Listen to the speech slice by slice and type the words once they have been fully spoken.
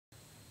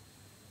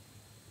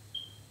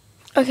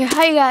Okay,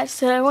 hi guys.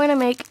 So I'm going to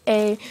make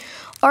a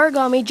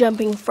origami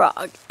jumping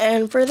frog.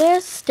 And for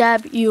this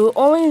step, you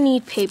only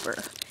need paper.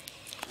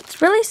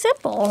 It's really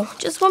simple,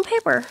 just one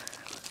paper.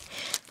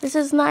 This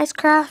is nice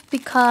craft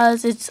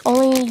because you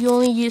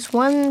only use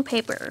one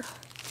paper.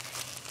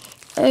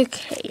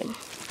 Okay.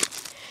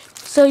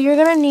 So you're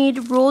going to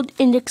need ruled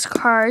index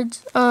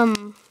cards,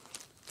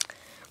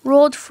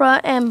 ruled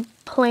front and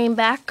plain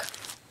back.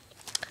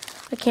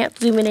 I can't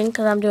zoom it in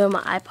because I'm doing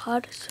my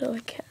iPod, so I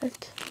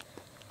can't.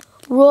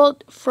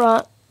 Ruled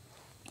front.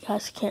 You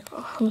guys can't.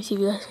 Let me see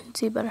if you guys can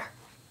see better.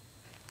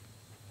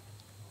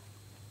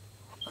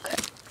 Okay.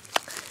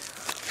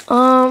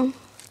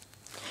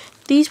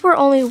 These were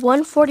only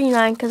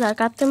 $1.49 because I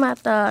got them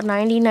at the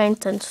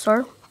 99-cent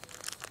store.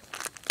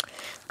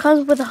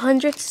 Comes with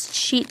 100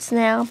 sheets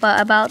now,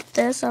 but about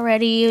this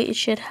already, it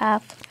should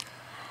have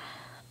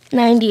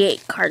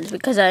 98 cards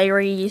because I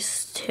already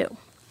used 2.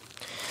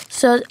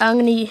 So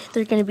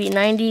they're gonna be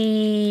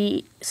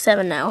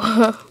 97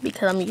 now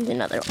because I'm using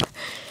another one.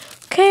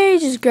 Okay,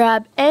 just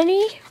grab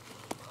any.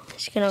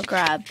 Just gonna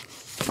grab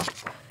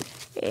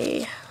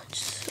a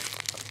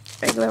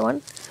just regular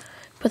one.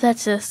 Put that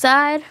to the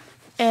side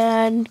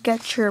and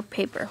get your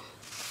paper.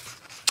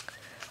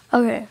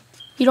 Okay,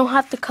 you don't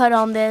have to cut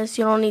on this.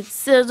 You don't need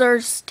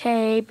scissors,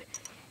 tape.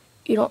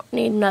 You don't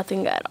need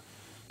nothing at all.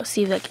 Let's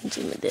see if I can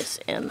zoom this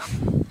in.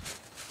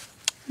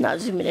 Not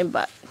zoom it in,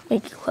 but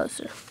make it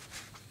closer.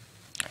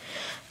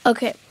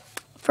 Okay,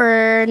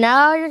 for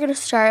now you're gonna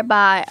start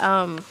by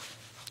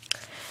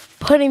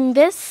putting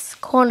this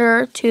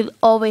corner to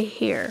over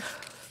here.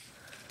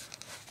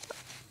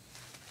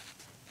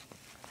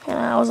 And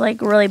I was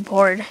like really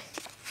bored,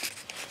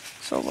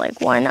 so like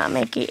why not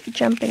make it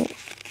jumping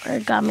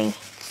origami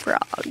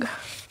frog?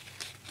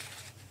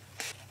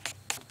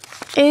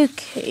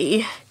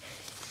 Okay,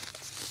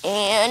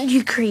 and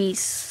you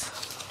crease.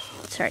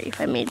 Sorry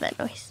if I made that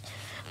noise.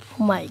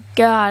 Oh my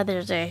god,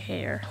 there's a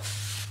hair.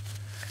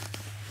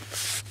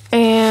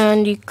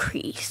 And you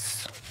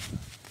crease.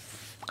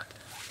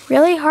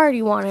 Really hard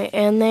you want it,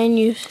 and then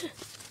you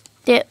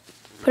put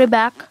it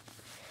back.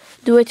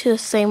 Do it to the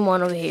same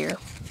one over here.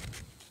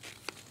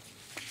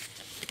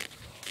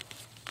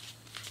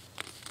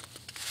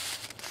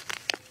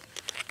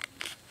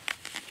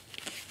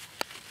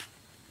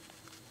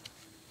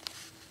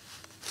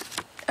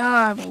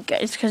 I mean,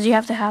 it's because you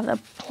have to have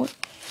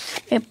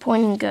it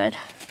pointing good,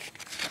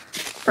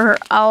 or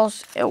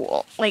else it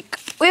won't. Like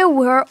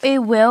it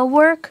will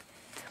work,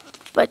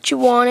 but you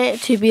want it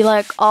to be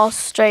like all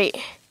straight.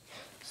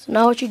 So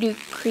now what you do,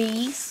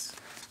 crease,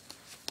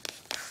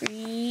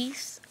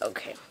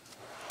 okay.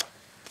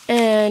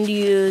 And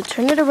you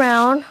turn it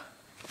around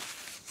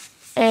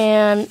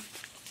and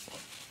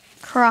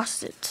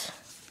cross it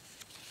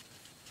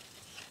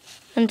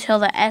until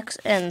the X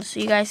ends. So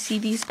you guys see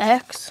these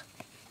X?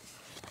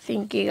 I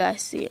think you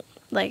guys see it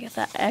like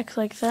that X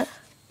like that.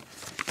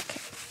 Okay.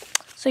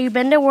 So you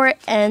bend it where it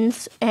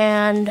ends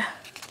and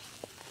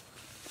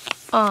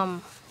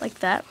like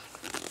that.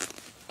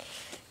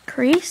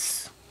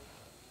 Crease.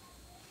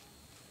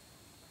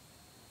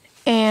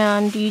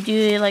 And you do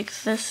it like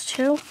this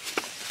too.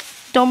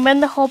 Don't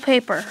bend the whole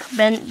paper.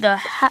 Bend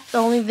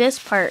only this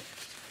part.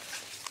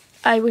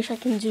 I wish I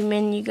can zoom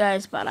in, you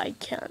guys, but I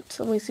can't.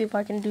 So let me see if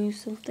I can do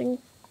something.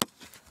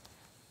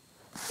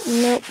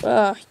 Nope,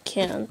 I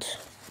can't.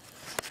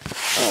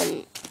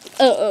 I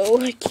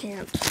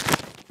can't.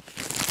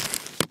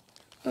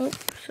 Oh,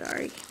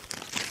 sorry.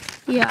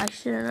 Yeah, I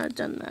should not have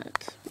done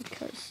that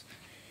because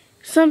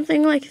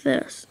something like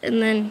this,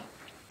 and then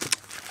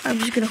I'm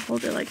just gonna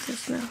hold it like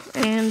this now,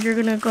 and you're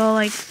gonna go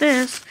like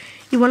this.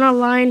 You want to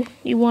line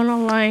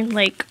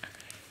like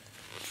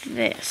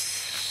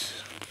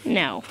this.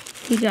 Now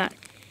you got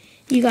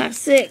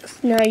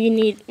 6. Now you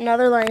need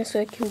another line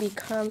so it can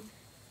become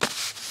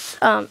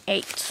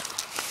 8.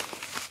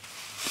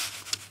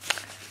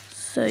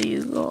 So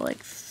you go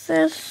like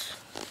this,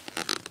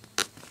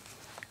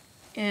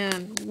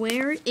 and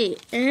where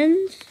it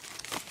ends,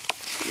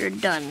 you're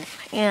done.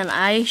 And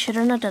I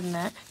shouldn't have done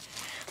that.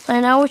 So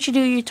now what you do,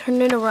 you turn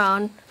it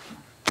around,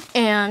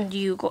 and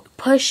you go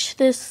push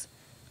this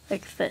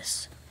like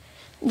this.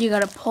 You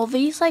gotta pull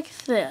these like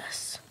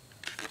this.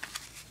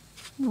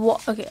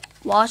 Okay,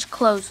 watch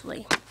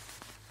closely.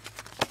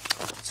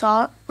 It's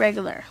all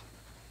regular.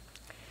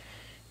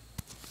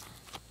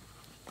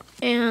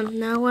 And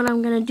now what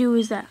I'm gonna do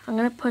is that I'm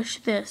gonna push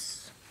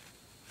this.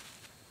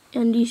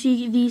 And you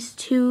see these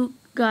 2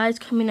 guys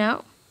coming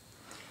out?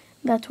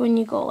 That's when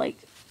you go like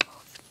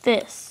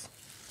this.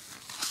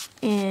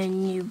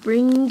 And you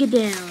bring it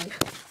down.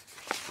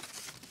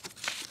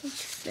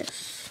 Like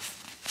this.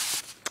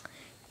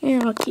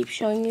 And I'll keep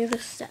showing you the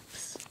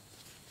steps.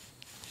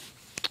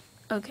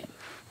 Okay.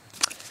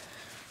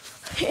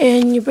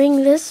 And you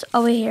bring this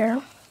over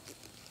here.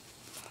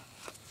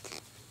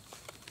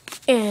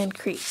 And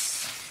crease.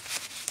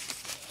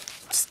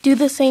 Let's do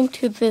the same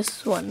to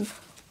this one.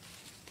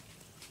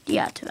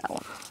 Yeah, to that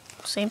one.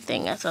 Same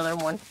thing as the other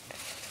one.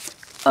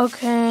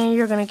 Okay,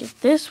 you're gonna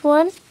get this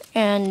one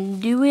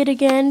and do it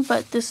again,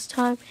 but this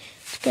time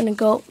it's gonna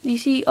go, you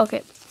see,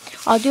 okay,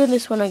 I'll do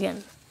this one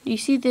again. You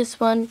see this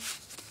one?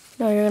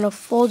 Now you're gonna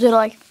fold it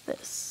like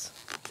this.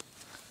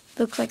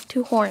 Looks like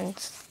two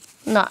horns.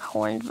 Not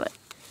horns, but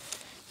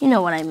you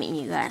know what I mean,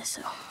 you guys.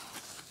 So,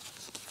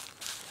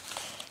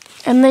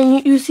 and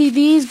then you see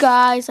these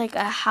guys like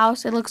a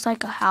house. It looks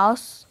like a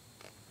house.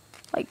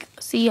 Like,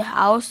 see a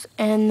house,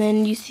 and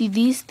then you see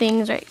these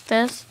things right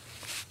this.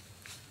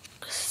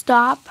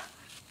 Stop,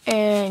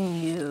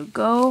 and you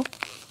go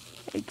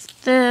like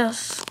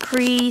this,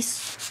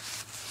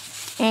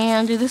 crease,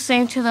 and do the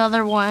same to the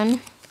other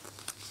one.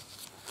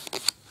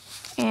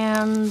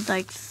 And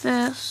like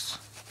this.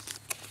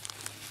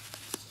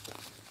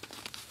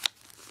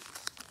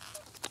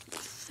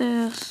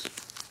 This.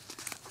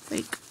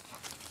 Like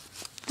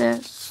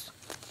this.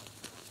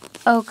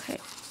 Okay.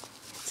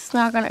 It's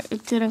not gonna,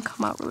 it didn't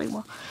come out really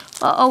well.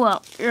 But oh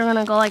well, you're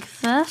gonna go like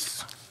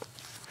this.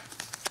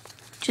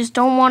 Just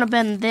don't want to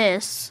bend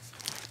this.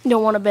 You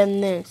don't want to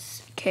bend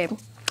this. Okay.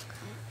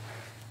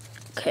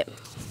 Okay.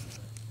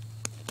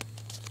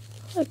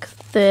 Like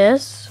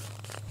this.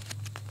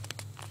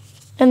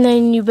 And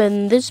then you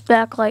bend this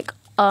back like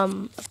a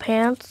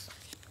pants.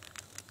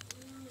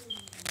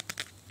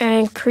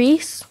 And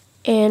crease.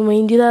 And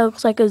when you do that, it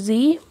looks like a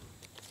Z.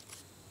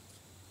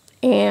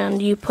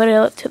 And you put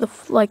it to the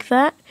like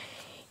that.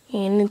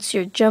 And it's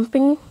your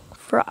jumping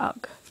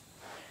frog.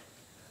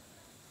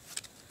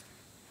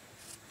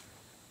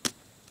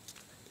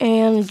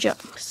 And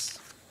jumps.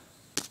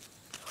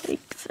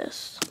 Like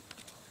this.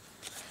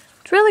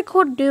 It's really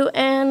cool to do,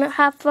 and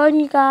have fun,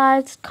 you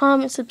guys.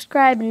 Comment,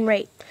 subscribe, and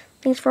rate.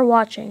 Thanks for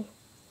watching.